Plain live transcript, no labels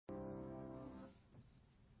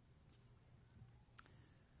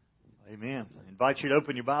Amen. I invite you to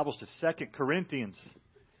open your Bibles to 2 Corinthians.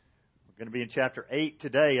 We're going to be in chapter 8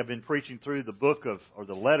 today. I've been preaching through the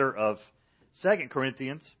the letter of 2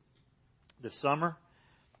 Corinthians this summer.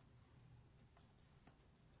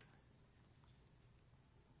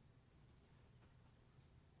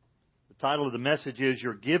 The title of the message is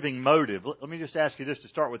Your Giving Motive. Let me just ask you this to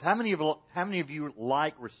start with. How many of you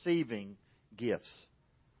like receiving gifts?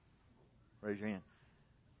 Raise your hand.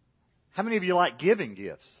 How many of you like giving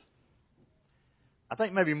gifts? I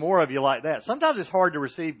think maybe more of you like that. Sometimes it's hard to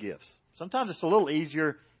receive gifts. Sometimes it's a little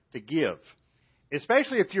easier to give.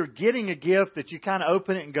 Especially if you're getting a gift that you kind of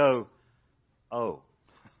open it and go, oh,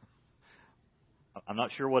 I'm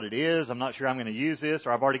not sure what it is. I'm not sure I'm going to use this,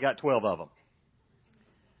 or I've already got 12 of them.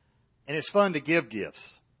 And it's fun to give gifts.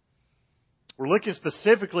 We're looking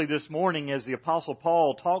specifically this morning as the Apostle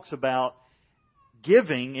Paul talks about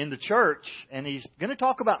giving in the church, and he's going to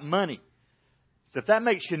talk about money. So if that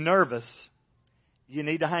makes you nervous, you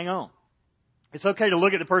need to hang on. It's okay to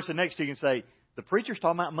look at the person next to you and say, the preacher's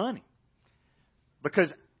talking about money. Because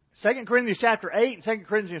 2 Corinthians chapter 8 and 2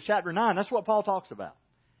 Corinthians chapter 9, that's what Paul talks about.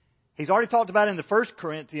 He's already talked about in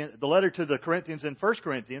the letter to the Corinthians in 1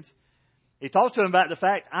 Corinthians. He talks to them about the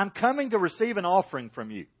fact, I'm coming to receive an offering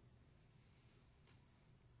from you.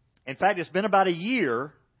 In fact, it's been about a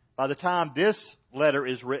year by the time this letter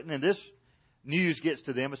is written and this news gets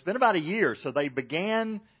to them. It's been about a year. So they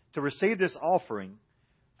began to receive this offering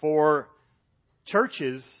for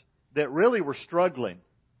churches that really were struggling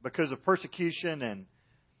because of persecution and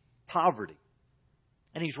poverty.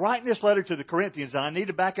 And he's writing this letter to the Corinthians, and I need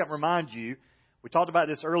to back up and remind you, we talked about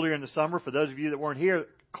this earlier in the summer, for those of you that weren't here,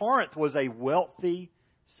 Corinth was a wealthy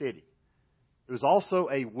city. It was also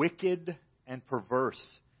a wicked and perverse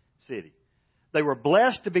city. They were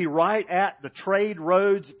blessed to be right at the trade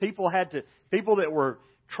roads. People that were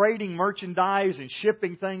trading merchandise and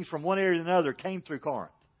shipping things from one area to another came through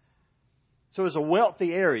Corinth. So it was a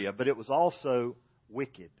wealthy area, but it was also a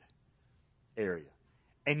wicked area.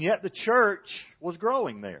 And yet the church was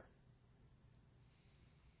growing there.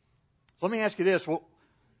 So let me ask you this.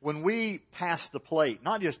 When we pass the plate,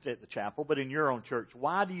 not just at the chapel, but in your own church,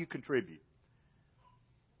 why do you contribute?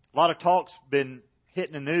 A lot of talk's been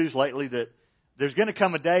hitting the news lately that there's going to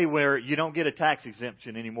come a day where you don't get a tax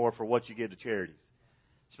exemption anymore for what you give to charities.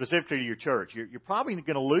 Specifically to your church. You're probably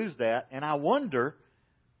going to lose that, and I wonder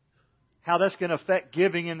how that's going to affect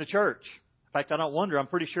giving in the church. In fact, I don't wonder. I'm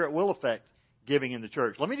pretty sure it will affect giving in the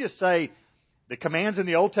church. Let me just say, the commands in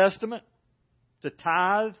the Old Testament to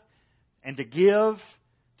tithe and to give,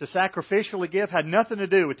 to sacrificially give, had nothing to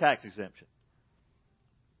do with tax exemption.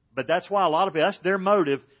 But that's why a lot of people, that's their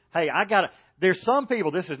motive. Hey, there's some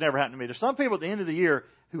people, this has never happened to me, there's some people at the end of the year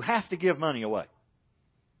who have to give money away.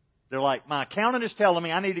 They're like, my accountant is telling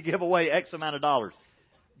me I need to give away X amount of dollars.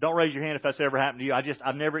 Don't raise your hand if that's ever happened to you.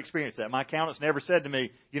 I've never experienced that. My accountant's never said to me,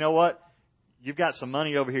 you know what? You've got some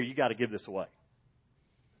money over here. You got to give this away.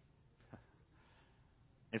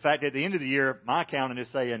 In fact, at the end of the year, my accountant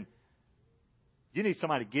is saying, you need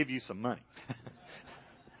somebody to give you some money.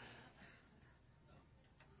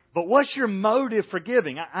 But what's your motive for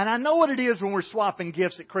giving? And I know what it is when we're swapping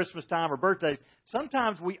gifts at Christmas time or birthdays.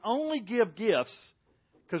 Sometimes we only give gifts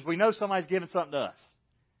because we know somebody's giving something to us.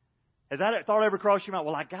 Has that thought ever crossed your mind?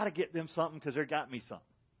 Well, I got to get them something because they got me something.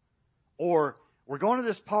 Or we're going to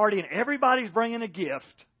this party and everybody's bringing a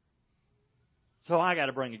gift, so I got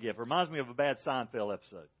to bring a gift. Reminds me of a bad Seinfeld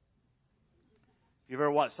episode. If you've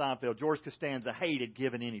ever watched Seinfeld, George Costanza hated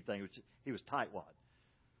giving anything. He was tightwad.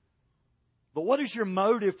 But what is your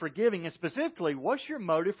motive for giving? And specifically, what's your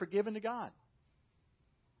motive for giving to God?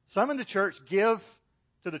 Some in the church give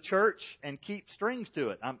to the church and keep strings to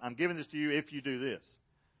it. I'm giving this to you if you do this.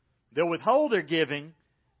 They'll withhold their giving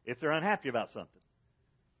if they're unhappy about something.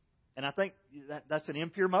 And I think that's an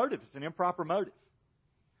impure motive. It's an improper motive.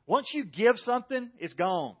 Once you give something, it's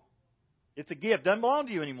gone. It's a gift. It doesn't belong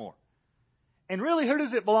to you anymore. And really, who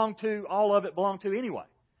does it belong to? All of it belong to anyway?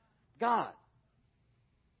 God.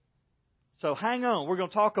 So hang on. We're going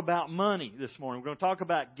to talk about money this morning. We're going to talk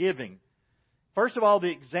about giving. First of all, the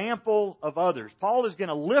example of others. Paul is going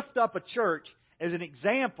to lift up a church as an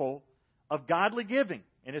example of godly giving.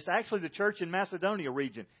 And it's actually the church in Macedonia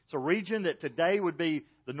region. It's a region that today would be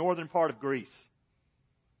the northern part of Greece.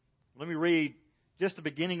 Let me read just the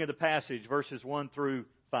beginning of the passage, verses 1 through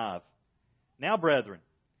 5. Now, brethren,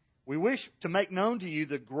 we wish to make known to you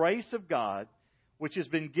the grace of God, which has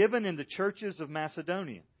been given in the churches of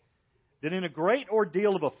Macedonia, that in a great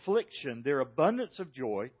ordeal of affliction, their abundance of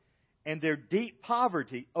joy and their deep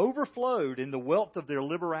poverty overflowed in the wealth of their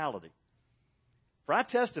liberality. For I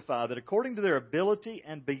testify that according to their ability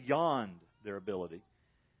and beyond their ability,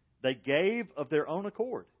 they gave of their own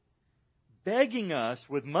accord, begging us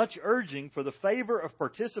with much urging for the favor of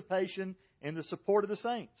participation in the support of the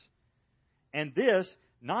saints. And this,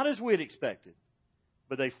 not as we had expected,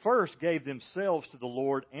 but they first gave themselves to the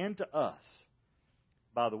Lord and to us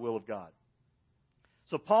by the will of God.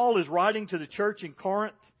 So Paul is writing to the church in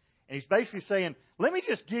Corinth, and he's basically saying, let me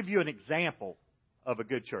just give you an example of a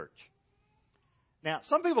good church. Now,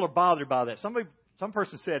 some people are bothered by that. Some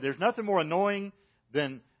person said there's nothing more annoying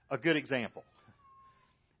than a good example.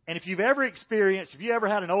 And if you ever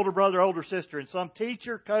had an older brother, older sister, and some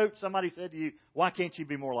teacher, coach, somebody said to you, why can't you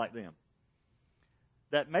be more like them?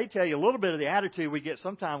 That may tell you a little bit of the attitude we get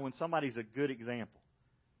sometimes when somebody's a good example.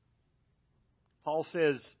 Paul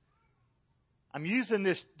says, I'm using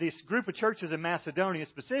this group of churches in Macedonia.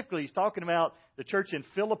 Specifically, he's talking about the church in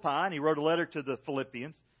Philippi, and he wrote a letter to the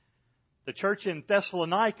Philippians. The church in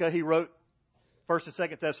Thessalonica, he wrote 1st and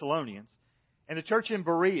 2nd Thessalonians. And the church in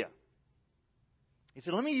Berea. He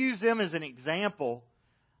said, let me use them as an example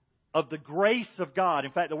of the grace of God.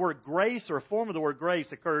 In fact, the word grace, or a form of the word grace,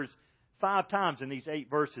 occurs 5 times in these 8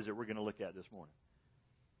 verses that we're going to look at this morning.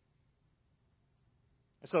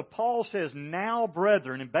 And so Paul says, now,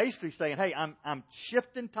 brethren, and basically saying, hey, I'm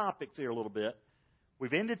shifting topics here a little bit.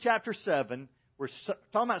 We've ended chapter 7. We're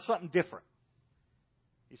talking about something different.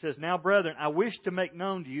 He says, now, brethren, I wish to make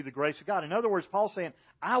known to you the grace of God. In other words, Paul's saying,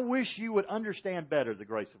 I wish you would understand better the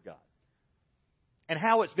grace of God and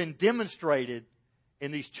how it's been demonstrated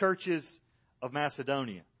in these churches of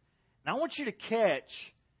Macedonia. Now, I want you to catch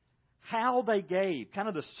how they gave, kind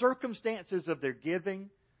of the circumstances of their giving,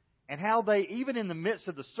 and how they, even in the midst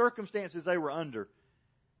of the circumstances they were under,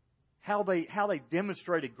 how they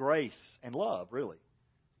demonstrated grace and love, really,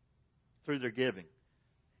 through their giving.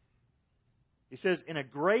 He says, in a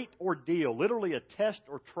great ordeal, literally a test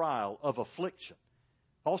or trial of affliction.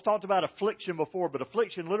 Paul's talked about affliction before, but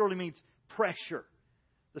affliction literally means pressure.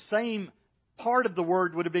 The same part of the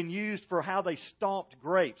word would have been used for how they stomped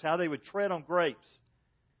grapes, how they would tread on grapes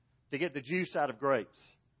to get the juice out of grapes.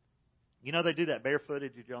 You know they do that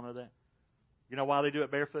barefooted. Did y'all know that? You know why they do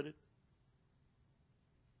it barefooted?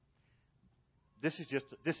 This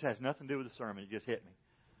has nothing to do with the sermon. It just hit me.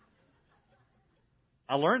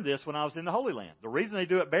 I learned this when I was in the Holy Land. The reason they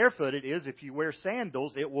do it barefooted is if you wear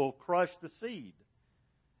sandals, it will crush the seed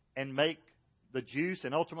and make the juice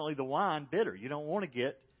and ultimately the wine bitter. You don't want to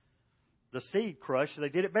get the seed crushed, so they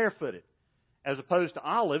did it barefooted. As opposed to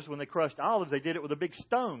olives, when they crushed olives, they did it with a big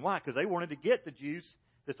stone. Why? Because they wanted to get the juice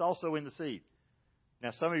that's also in the seed.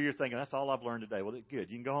 Now, some of you are thinking, that's all I've learned today. Well, that's good.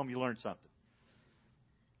 You can go home, you learned something.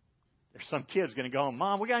 There's some kids going to go home,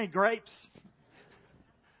 Mom, we got any grapes?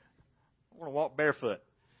 I want to walk barefoot.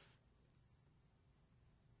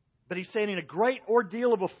 But he's saying in a great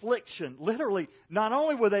ordeal of affliction, literally, not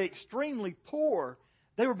only were they extremely poor,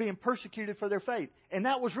 they were being persecuted for their faith. And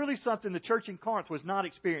that was really something the church in Corinth was not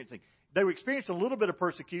experiencing. They were experiencing a little bit of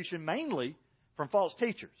persecution, mainly from false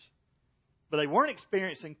teachers. But they weren't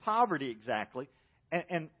experiencing poverty exactly.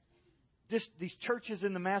 And these churches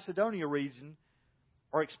in the Macedonia region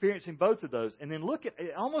are experiencing both of those. And then look at,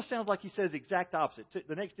 it almost sounds like he says the exact opposite.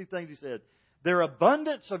 The next 2 things he said, their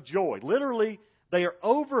abundance of joy. Literally, they are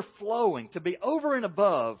overflowing, to be over and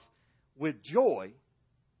above with joy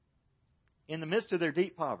in the midst of their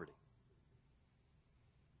deep poverty.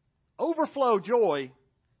 Overflow joy,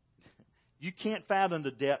 you can't fathom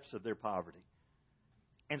the depths of their poverty.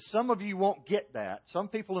 And some of you won't get that. Some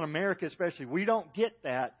people in America especially, we don't get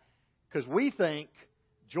that because we think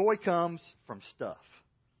joy comes from stuff.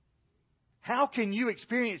 How can you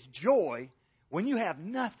experience joy when you have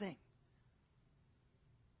nothing?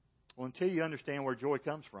 Well, until you understand where joy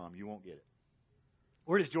comes from, you won't get it.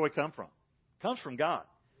 Where does joy come from? It comes from God.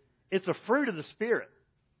 It's a fruit of the Spirit.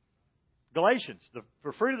 Galatians,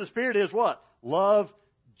 the fruit of the Spirit is what? Love,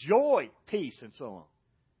 joy, peace, and so on.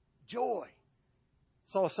 Joy.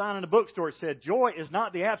 I saw a sign in a bookstore that said, joy is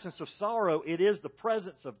not the absence of sorrow, it is the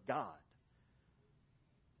presence of God.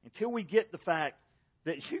 Until we get the fact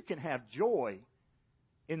that you can have joy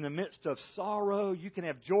in the midst of sorrow, you can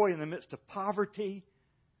have joy in the midst of poverty.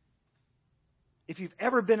 If you've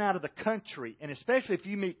ever been out of the country, and especially if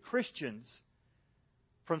you meet Christians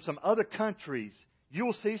from some other countries, you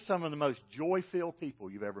will see some of the most joy-filled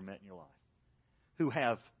people you've ever met in your life who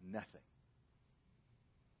have nothing.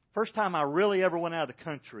 First time I really ever went out of the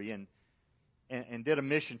country and did a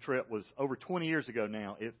mission trip was over 20 years ago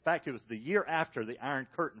now. In fact, it was the year after the Iron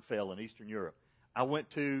Curtain fell in Eastern Europe. I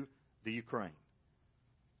went to the Ukraine.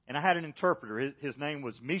 And I had an interpreter. His name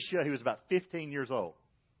was Misha. He was about 15 years old.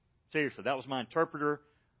 Seriously, that was my interpreter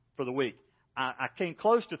for the week. I came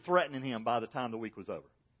close to threatening him by the time the week was over.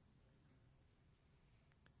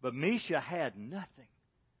 But Misha had nothing.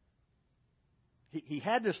 He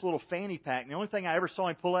had this little fanny pack, and the only thing I ever saw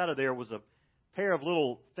him pull out of there was a pair of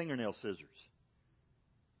little fingernail scissors.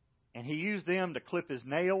 And he used them to clip his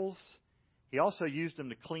nails. He also used them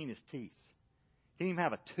to clean his teeth. He didn't even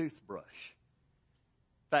have a toothbrush.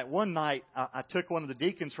 In fact, one night, I took one of the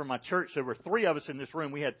deacons from my church. There were 3 of us in this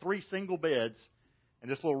room. We had 3 single beds in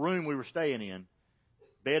this little room we were staying in.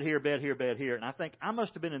 Bed here, bed here, bed here. And I think I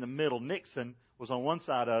must have been in the middle. Nixon was on one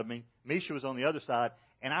side of me. Misha was on the other side.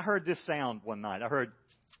 And I heard this sound one night.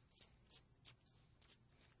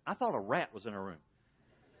 I thought a rat was in our room.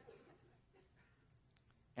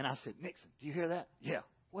 And I said, Nixon, do you hear that? Yeah.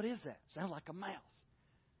 What is that? Sounds like a mouse.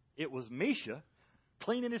 It was Misha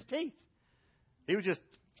cleaning his teeth. He was just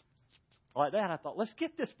like that. I thought, let's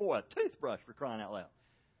get this boy a toothbrush, for crying out loud.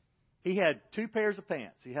 He had 2 pairs of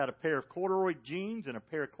pants. He had a pair of corduroy jeans and a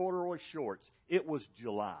pair of corduroy shorts. It was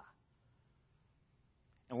July.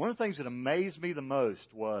 And one of the things that amazed me the most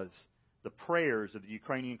was the prayers of the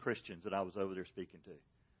Ukrainian Christians that I was over there speaking to.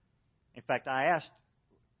 In fact, I asked,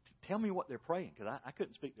 tell me what they're praying, because I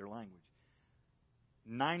couldn't speak their language.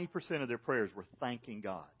 90% of their prayers were thanking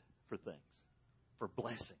God for things, for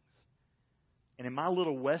blessings. And in my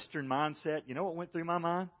little Western mindset, you know what went through my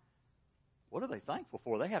mind? What are they thankful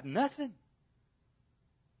for? They have nothing.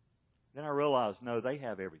 Then I realized, no, they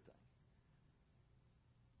have everything.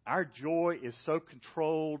 Our joy is so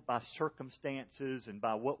controlled by circumstances and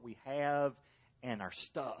by what we have and our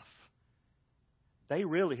stuff. They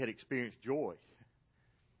really had experienced joy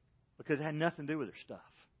because it had nothing to do with their stuff.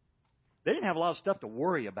 They didn't have a lot of stuff to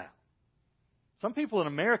worry about. Some people in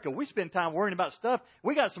America, we spend time worrying about stuff.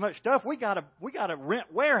 We got so much stuff, we got to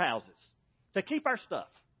rent warehouses to keep our stuff.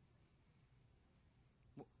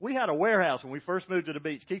 We had a warehouse when we first moved to the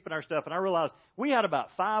beach, keeping our stuff, and I realized we had about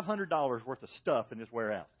 $500 worth of stuff in this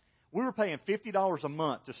warehouse. We were paying $50 a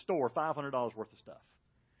month to store $500 worth of stuff.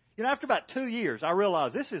 You know, after about 2 years, I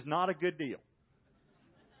realized this is not a good deal.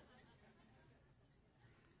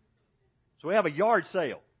 So we have a yard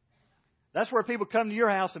sale. That's where people come to your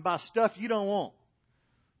house and buy stuff you don't want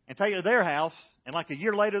and take it to their house, and like a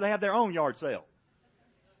year later, they have their own yard sale.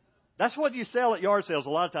 That's what you sell at yard sales a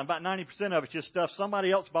lot of times. About 90% of it's just stuff somebody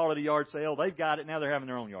else bought at a yard sale. They've got it. Now they're having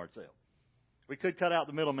their own yard sale. We could cut out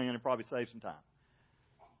the middleman and probably save some time.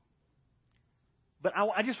 But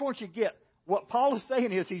I just want you to get what Paul is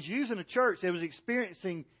saying is he's using a church that was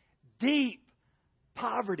experiencing deep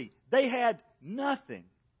poverty. They had nothing.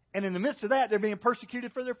 And in the midst of that, they're being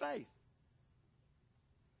persecuted for their faith.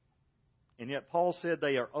 And yet Paul said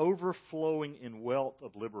they are overflowing in wealth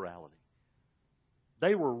of liberality.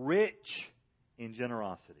 They were rich in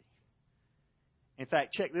generosity. In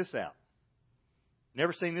fact, check this out.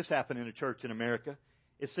 Never seen this happen in a church in America.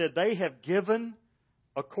 It said they have given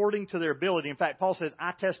according to their ability. In fact, Paul says,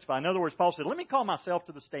 I testify. In other words, Paul said, let me call myself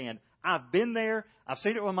to the stand. I've been there. I've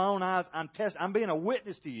seen it with my own eyes. I'm being a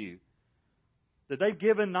witness to you that they've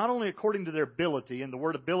given not only according to their ability, and the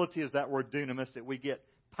word ability is that word dunamis that we get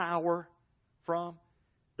power from.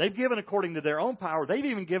 They've given according to their own power. They've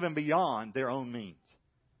even given beyond their own means.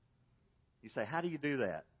 You say, how do you do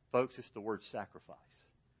that? Folks, it's the word sacrifice.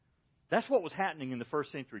 That's what was happening in the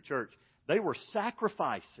first century church. They were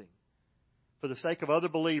sacrificing for the sake of other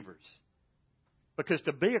believers. Because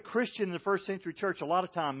to be a Christian in the first century church a lot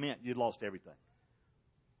of time meant you'd lost everything.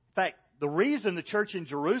 In fact, the reason the church in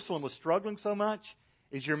Jerusalem was struggling so much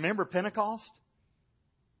is, you remember Pentecost?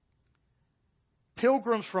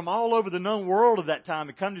 Pilgrims from all over the known world of that time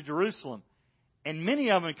had come to Jerusalem, and many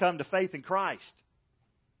of them had come to faith in Christ.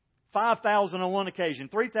 5,000 on one occasion,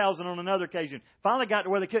 3,000 on another occasion. Finally got to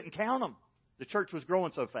where they couldn't count them. The church was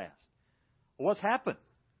growing so fast. Well, what's happened?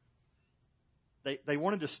 They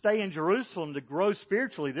wanted to stay in Jerusalem to grow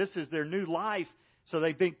spiritually. This is their new life. So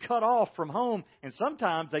they've been cut off from home, and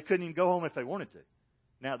sometimes they couldn't even go home if they wanted to.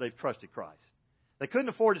 Now they've trusted Christ. They couldn't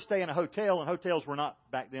afford to stay in a hotel, and hotels were not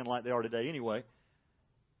back then like they are today anyway.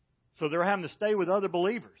 So they were having to stay with other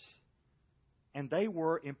believers. And they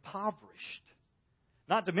were impoverished.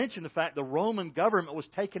 Not to mention the fact the Roman government was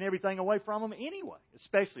taking everything away from them anyway,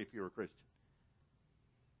 especially if you were a Christian.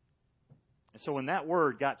 And so when that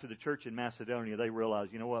word got to the church in Macedonia, they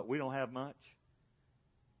realized, you know what, we don't have much,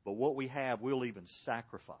 but what we have we'll even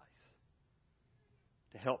sacrifice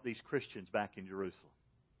to help these Christians back in Jerusalem.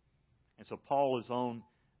 And so Paul is on,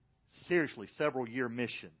 seriously, several-year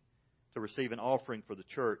mission to receive an offering for the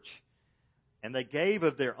church. And they gave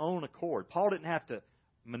of their own accord. Paul didn't have to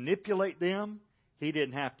manipulate them. He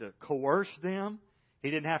didn't have to coerce them.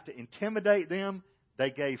 He didn't have to intimidate them.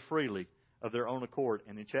 They gave freely of their own accord.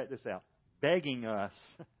 And then check this out. Begging us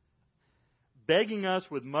begging us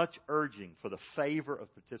with much urging for the favor of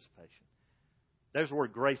participation. There's the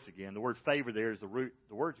word grace again. The word favor there is the root.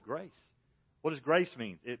 The word's grace. What does grace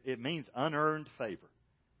mean? It means unearned favor.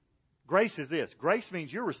 Grace is this. Grace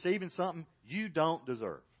means you're receiving something you don't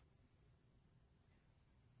deserve.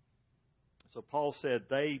 So Paul said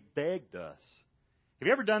they begged us. Have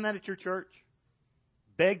you ever done that at your church?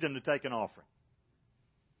 Begged them to take an offering.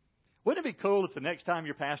 Wouldn't it be cool if the next time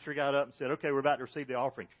your pastor got up and said, okay, we're about to receive the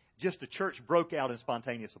offering, just the church broke out in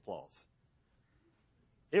spontaneous applause?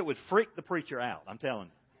 It would freak the preacher out, I'm telling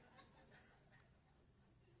you.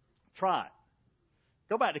 Try it.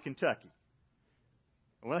 Go back to Kentucky.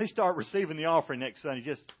 And when they start receiving the offering next Sunday,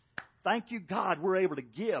 just thank you, God, we're able to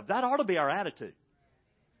give. That ought to be our attitude.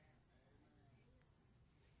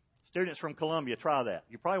 Students from Columbia, try that.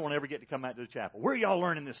 You probably won't ever get to come back to the chapel. Where are y'all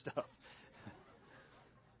learning this stuff?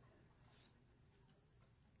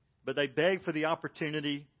 But they begged for the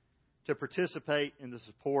opportunity to participate in the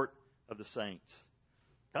support of the saints.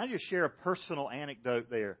 Can I just share a personal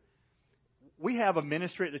anecdote there? We have a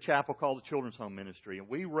ministry at the chapel called the Children's Home Ministry, and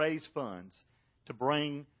we raise funds to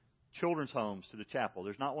bring children's homes to the chapel.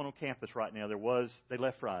 There's not one on campus right now. There was. They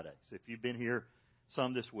left Friday. So if you've been here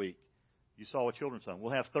some this week, you saw a children's home.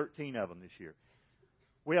 We'll have 13 of them this year.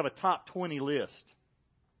 We have a top 20 list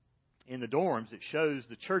in the dorms that shows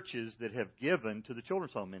the churches that have given to the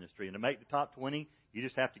children's home ministry. And to make the top 20, you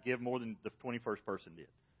just have to give more than the 21st person did.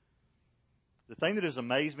 The thing that has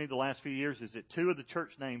amazed me the last few years is that two of the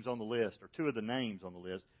church names on the list, or two of the names on the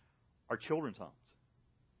list, are children's homes.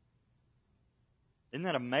 Isn't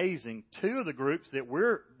that amazing? Two of the groups that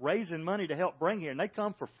we're raising money to help bring here, and they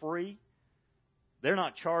come for free. They're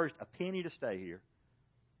not charged a penny to stay here.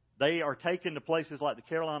 They are taken to places like the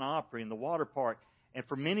Carolina Opry and the water park. And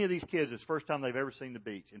for many of these kids, it's the first time they've ever seen the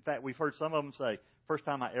beach. In fact, we've heard some of them say, first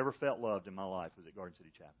time I ever felt loved in my life was at Garden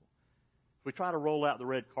City Chapel. We try to roll out the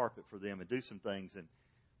red carpet for them and do some things. And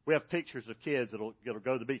we have pictures of kids that'll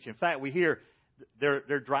go to the beach. In fact, we hear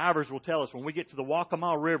their drivers will tell us when we get to the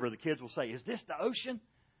Waccamaw River, the kids will say, is this the ocean?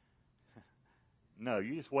 No,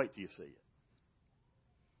 you just wait till you see it.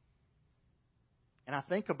 And I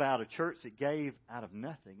think about a church that gave out of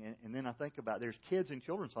nothing. And then I think about there's kids in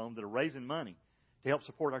children's homes that are raising money to help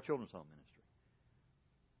support our children's home ministry.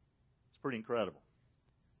 It's pretty incredible.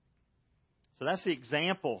 So that's the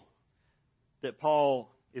example that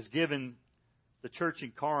Paul is giving the church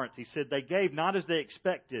in Corinth. He said they gave not as they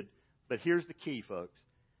expected, but here's the key, folks.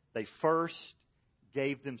 They first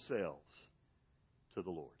gave themselves to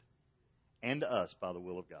the Lord and to us by the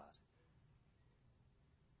will of God.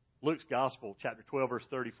 Luke's Gospel, chapter 12, verse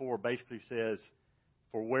 34, basically says,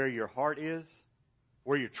 for where your heart is,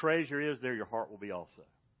 where your treasure is, there your heart will be also.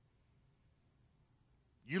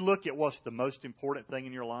 You look at what's the most important thing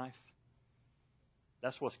in your life,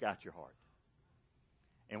 that's what's got your heart.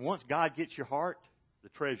 And once God gets your heart, the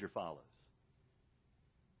treasure follows.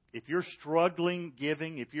 If you're struggling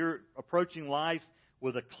giving, if you're approaching life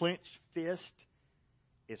with a clenched fist,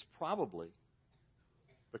 it's probably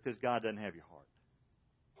because God doesn't have your heart.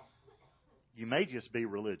 You may just be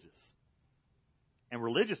religious. And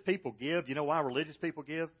religious people give. You know why religious people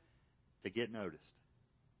give? To get noticed.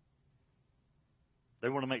 They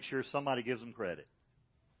want to make sure somebody gives them credit.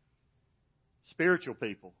 Spiritual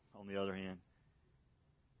people, on the other hand,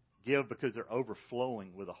 give because they're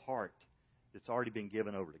overflowing with a heart that's already been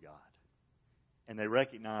given over to God. And they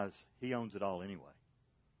recognize He owns it all anyway.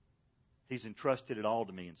 He's entrusted it all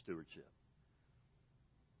to me in stewardship.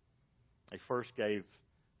 They first gave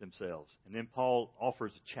themselves. And then Paul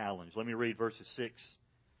offers a challenge. Let me read verses 6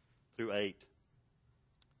 through 8.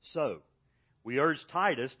 So, we urge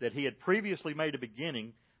Titus that he had previously made a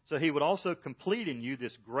beginning, so he would also complete in you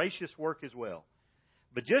this gracious work as well.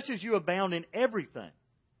 But just as you abound in everything,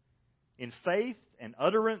 in faith and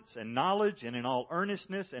utterance and knowledge and in all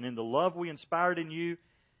earnestness and in the love we inspired in you,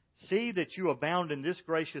 see that you abound in this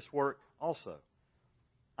gracious work also.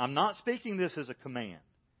 I'm not speaking this as a command,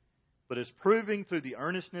 but as proving through the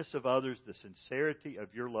earnestness of others the sincerity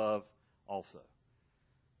of your love also.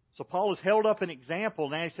 So Paul has held up an example.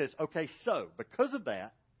 Now he says, okay, so because of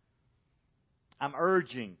that, I'm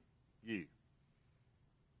urging you.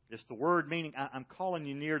 It's the word meaning I'm calling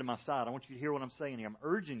you near to my side. I want you to hear what I'm saying here. I'm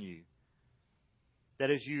urging you that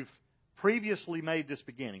as you've previously made this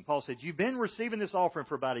beginning, Paul said, you've been receiving this offering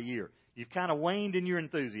for about a year. You've kind of waned in your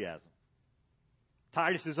enthusiasm.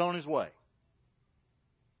 Titus is on his way.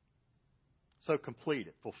 So complete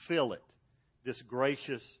it, fulfill it, this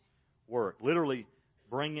gracious work. Literally,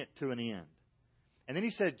 bring it to an end. And then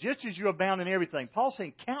he said, just as you abound in everything. Paul's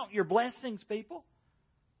saying, count your blessings, people.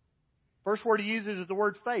 First word he uses is the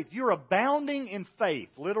word faith. You're abounding in faith,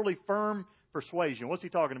 literally firm persuasion. What's he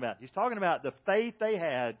talking about? He's talking about the faith they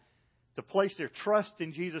had to place their trust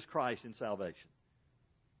in Jesus Christ in salvation.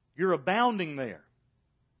 You're abounding there.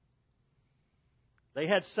 They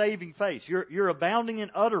had saving faith. You're abounding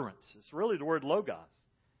in utterance. It's really the word logos.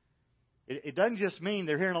 It doesn't just mean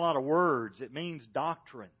they're hearing a lot of words. It means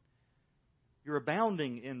doctrine. You're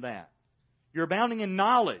abounding in that. You're abounding in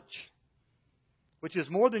knowledge, which is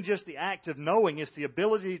more than just the act of knowing. It's the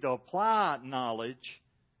ability to apply knowledge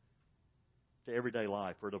to everyday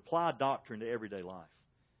life, or to apply doctrine to everyday life.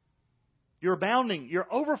 You're abounding. You're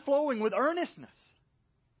overflowing with earnestness.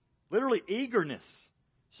 Literally eagerness,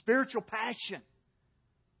 spiritual passion.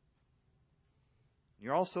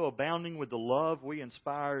 You're also abounding with the love we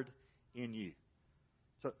inspired in you.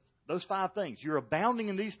 So those 5 things. You're abounding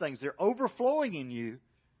in these things. They're overflowing in you.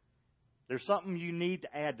 There's something you need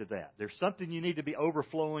to add to that. There's something you need to be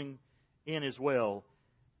overflowing in as well.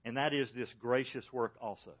 And that is this gracious work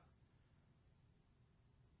also.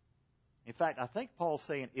 In fact, I think Paul's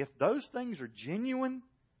saying if those things are genuine,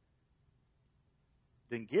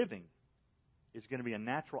 then giving is going to be a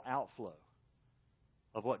natural outflow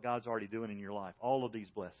of what God's already doing in your life. All of these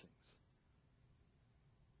blessings.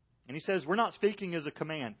 And he says, we're not speaking as a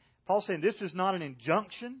command. Paul's saying this is not an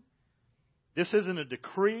injunction. This isn't a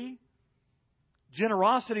decree.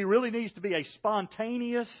 Generosity really needs to be a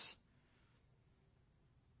spontaneous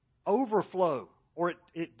overflow, or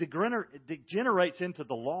it degenerates into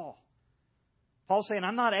the law. Paul's saying,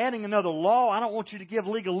 I'm not adding another law. I don't want you to give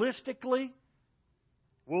legalistically.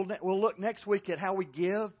 We'll look next week at how we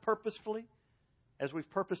give purposefully, as we've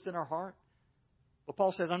purposed in our heart. But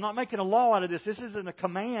Paul says, I'm not making a law out of this. This isn't a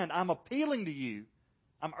command. I'm appealing to you.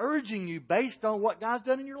 I'm urging you based on what God's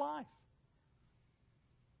done in your life.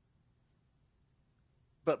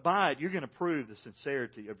 But by it, you're going to prove the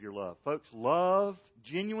sincerity of your love. Folks, love,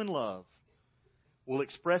 genuine love, will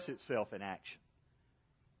express itself in action.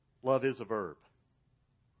 Love is a verb.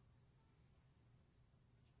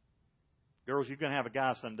 Girls, you're going to have a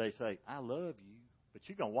guy someday say, I love you. But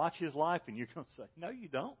you're going to watch his life and you're going to say, no, you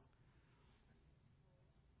don't.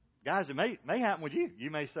 Guys, it may happen with you.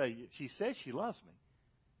 You may say, she says she loves me.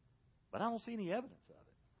 But I don't see any evidence of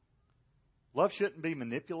it. Love shouldn't be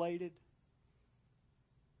manipulated.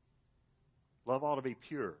 Love ought to be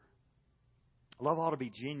pure. Love ought to be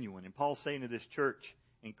genuine. And Paul's saying to this church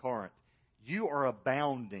in Corinth, you are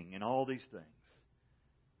abounding in all these things.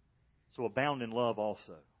 So abound in love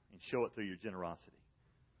also, and show it through your generosity.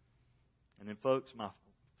 And then, folks, one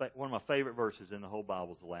of my favorite verses in the whole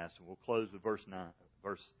Bible is the last one. We'll close with verse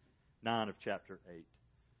 9 of chapter 8.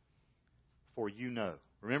 For you know.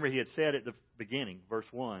 Remember, he had said at the beginning, verse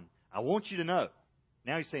 1, I want you to know.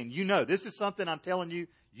 Now he's saying, you know. This is something I'm telling you.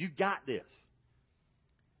 You got this.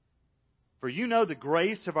 For you know the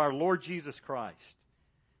grace of our Lord Jesus Christ,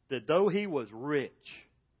 that though he was rich,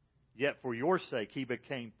 yet for your sake he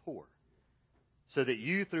became poor, so that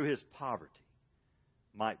you through his poverty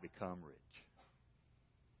might become rich.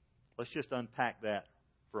 Let's just unpack that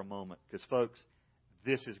for a moment, because, folks,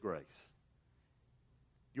 this is grace.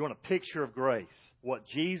 You want a picture of grace? What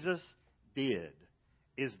Jesus did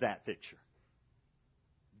is that picture.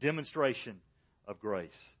 Demonstration of grace.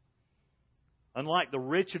 Unlike the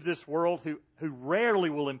rich of this world who rarely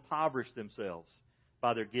will impoverish themselves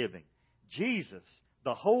by their giving, Jesus,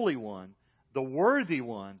 the Holy One, the Worthy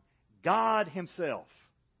One, God Himself,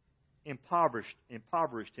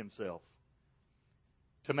 impoverished Himself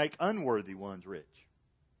to make unworthy ones rich.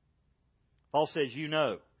 Paul says, you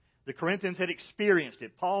know. The Corinthians had experienced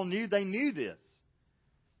it. Paul knew they knew this.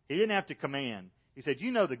 He didn't have to command. He said,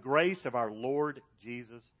 you know the grace of our Lord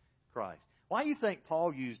Jesus Christ. Why do you think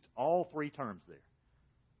Paul used all 3 terms there?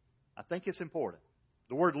 I think it's important.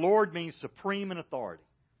 The word Lord means supreme in authority.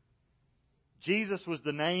 Jesus was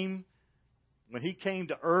the name when He came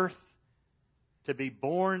to earth to be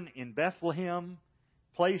born in Bethlehem,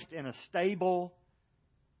 placed in a stable,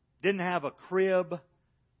 didn't have a crib,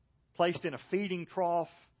 placed in a feeding trough.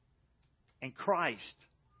 And Christ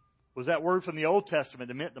was that word from the Old Testament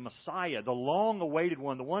that meant the Messiah, the long-awaited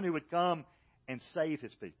one, the one who would come and save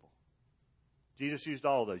His people. Jesus used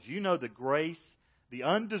all of those. You know the grace, the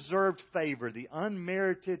undeserved favor, the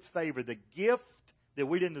unmerited favor, the gift that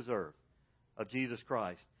we didn't deserve of Jesus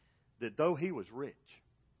Christ, that though He was rich.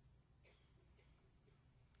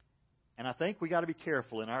 And I think we got to be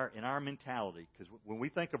careful in our mentality, because when we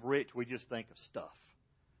think of rich, we just think of stuff.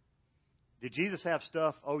 Did Jesus have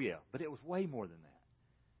stuff? Oh, yeah. But it was way more than that.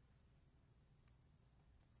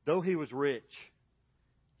 Though He was rich,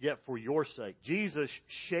 yet for your sake, Jesus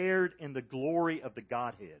shared in the glory of the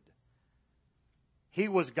Godhead. He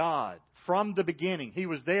was God from the beginning. He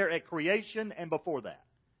was there at creation and before that.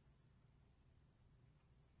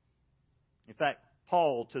 In fact,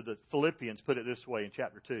 Paul to the Philippians put it this way in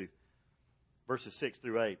chapter 2, verses 6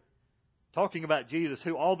 through 8. Talking about Jesus,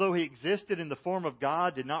 who, although he existed in the form of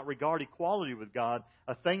God, did not regard equality with God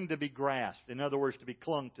a thing to be grasped. In other words, to be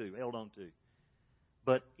clung to, held on to.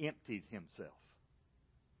 But emptied himself,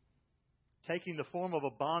 taking the form of a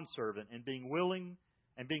bondservant and being willing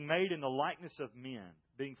and being made in the likeness of men,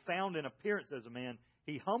 being found in appearance as a man,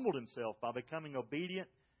 he humbled himself by becoming obedient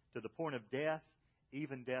to the point of death,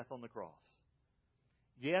 even death on the cross.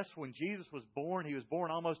 Yes, when Jesus was born, he was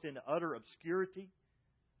born almost into utter obscurity.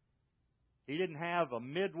 He didn't have a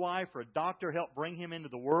midwife or a doctor help bring him into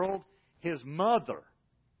the world. His mother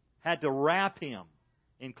had to wrap him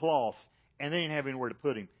in cloths, and they didn't have anywhere to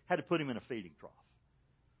put him. Had to put him in a feeding trough.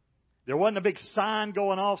 There wasn't a big sign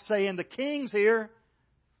going off saying, the king's here.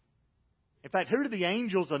 In fact, who did the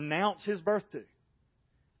angels announce his birth to?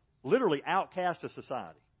 Literally outcast of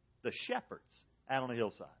society. The shepherds out on the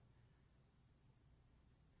hillside.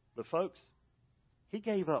 But folks, he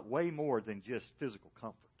gave up way more than just physical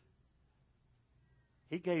comfort.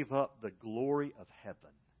 He gave up the glory of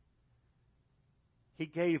heaven. He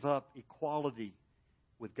gave up equality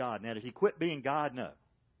with God. Now, did he quit being God? No.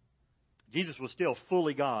 Jesus was still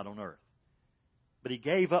fully God on earth. But he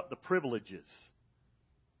gave up the privileges,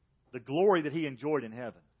 the glory that he enjoyed in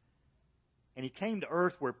heaven. And he came to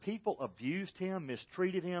earth where people abused him,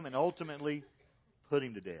 mistreated him, and ultimately put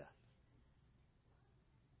him to death.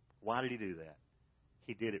 Why did he do that?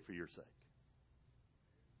 He did it for your sake.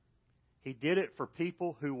 He did it for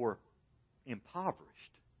people who were impoverished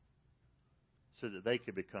so that they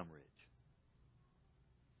could become rich.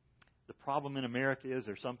 The problem in America is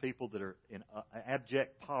there's some people that are in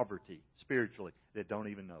abject poverty spiritually that don't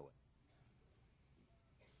even know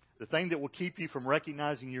it. The thing that will keep you from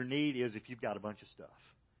recognizing your need is if you've got a bunch of stuff.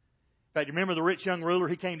 In fact, you remember the rich young ruler?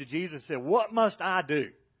 He came to Jesus and said, "What must I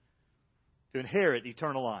do to inherit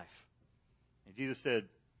eternal life?" And Jesus said,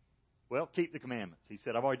 "Well, keep the commandments." He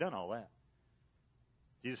said, "I've already done all that."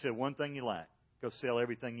 Jesus said, "One thing you lack. Go sell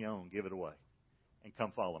everything you own, give it away, and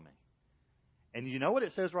come follow me." And you know what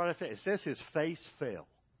it says right after that? It says his face fell.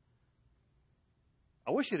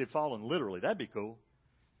 I wish it had fallen literally. That'd be cool.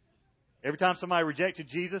 Every time somebody rejected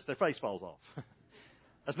Jesus, their face falls off.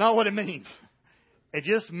 That's not what it means. It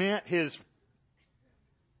just meant his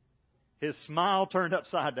smile turned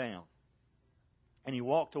upside down. And he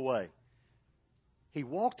walked away. He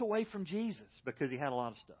walked away from Jesus because he had a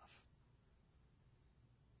lot of stuff.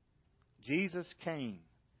 Jesus came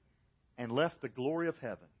and left the glory of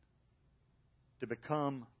heaven to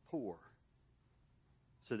become poor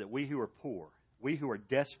so that we who are poor, we who are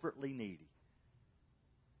desperately needy,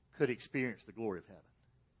 could experience the glory of heaven.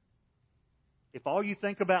 If all you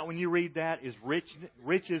think about when you read that is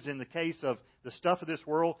riches in the case of the stuff of this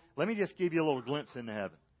world, let me just give you a little glimpse into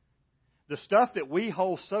heaven. The stuff that we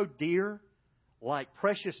hold so dear, like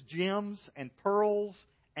precious gems and pearls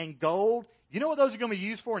and gold, you know what those are going to be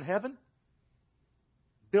used for in heaven?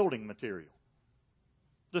 Building material.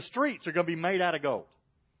 The streets are going to be made out of gold.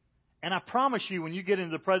 And I promise you, when you get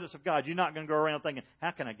into the presence of God, you're not going to go around thinking,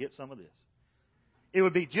 how can I get some of this? It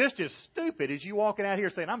would be just as stupid as you walking out here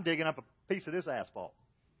saying, I'm digging up a piece of this asphalt.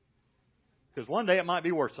 Because one day it might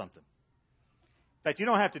be worth something. In fact, you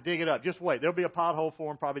don't have to dig it up. Just wait. There'll be a pothole for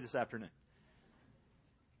them probably this afternoon.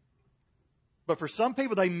 But for some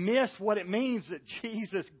people, they miss what it means that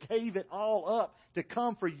Jesus gave it all up to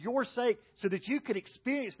come for your sake so that you could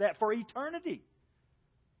experience that for eternity.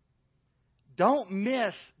 Don't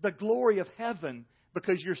miss the glory of heaven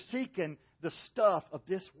because you're seeking the stuff of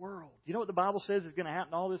this world. You know what the Bible says is going to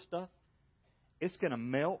happen to all this stuff? It's going to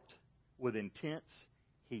melt with intense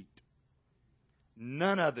heat.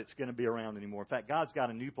 None of it's going to be around anymore. In fact, God's got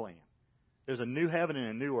a new plan. There's a new heaven and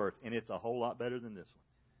a new earth, and it's a whole lot better than this one.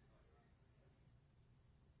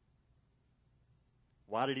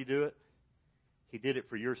 Why did he do it? He did it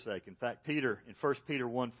for your sake. In fact, Peter, in 1 Peter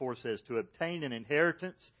 1:4 says, to obtain an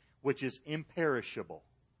inheritance which is imperishable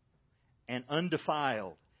and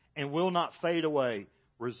undefiled and will not fade away,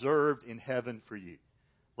 reserved in heaven for you.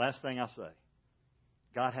 Last thing I'll say,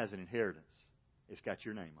 God has an inheritance. It's got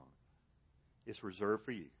your name on it. It's reserved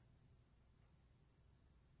for you.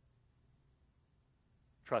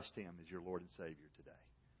 Trust Him as your Lord and Savior today.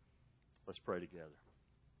 Let's pray together.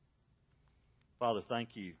 Father,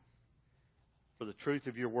 thank you for the truth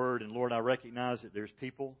of your word. And Lord, I recognize that there's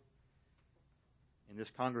people in this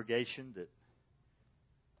congregation that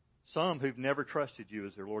some who've never trusted you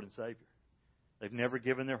as their Lord and Savior. They've never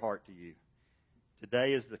given their heart to you.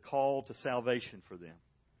 Today is the call to salvation for them.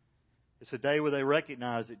 It's a day where they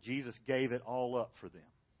recognize that Jesus gave it all up for them.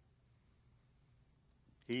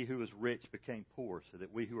 He who is rich became poor so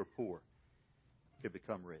that we who are poor could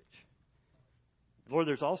become rich. Lord,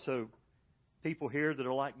 there's also people here that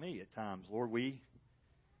are like me at times. Lord, we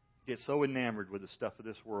get so enamored with the stuff of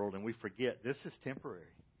this world and we forget this is temporary.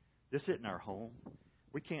 This isn't our home.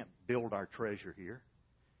 We can't build our treasure here.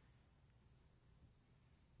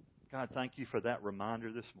 God, thank you for that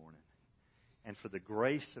reminder this morning and for the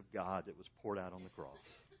grace of God that was poured out on the cross.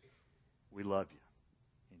 We love you.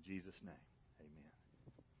 In Jesus' name,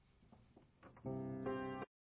 amen.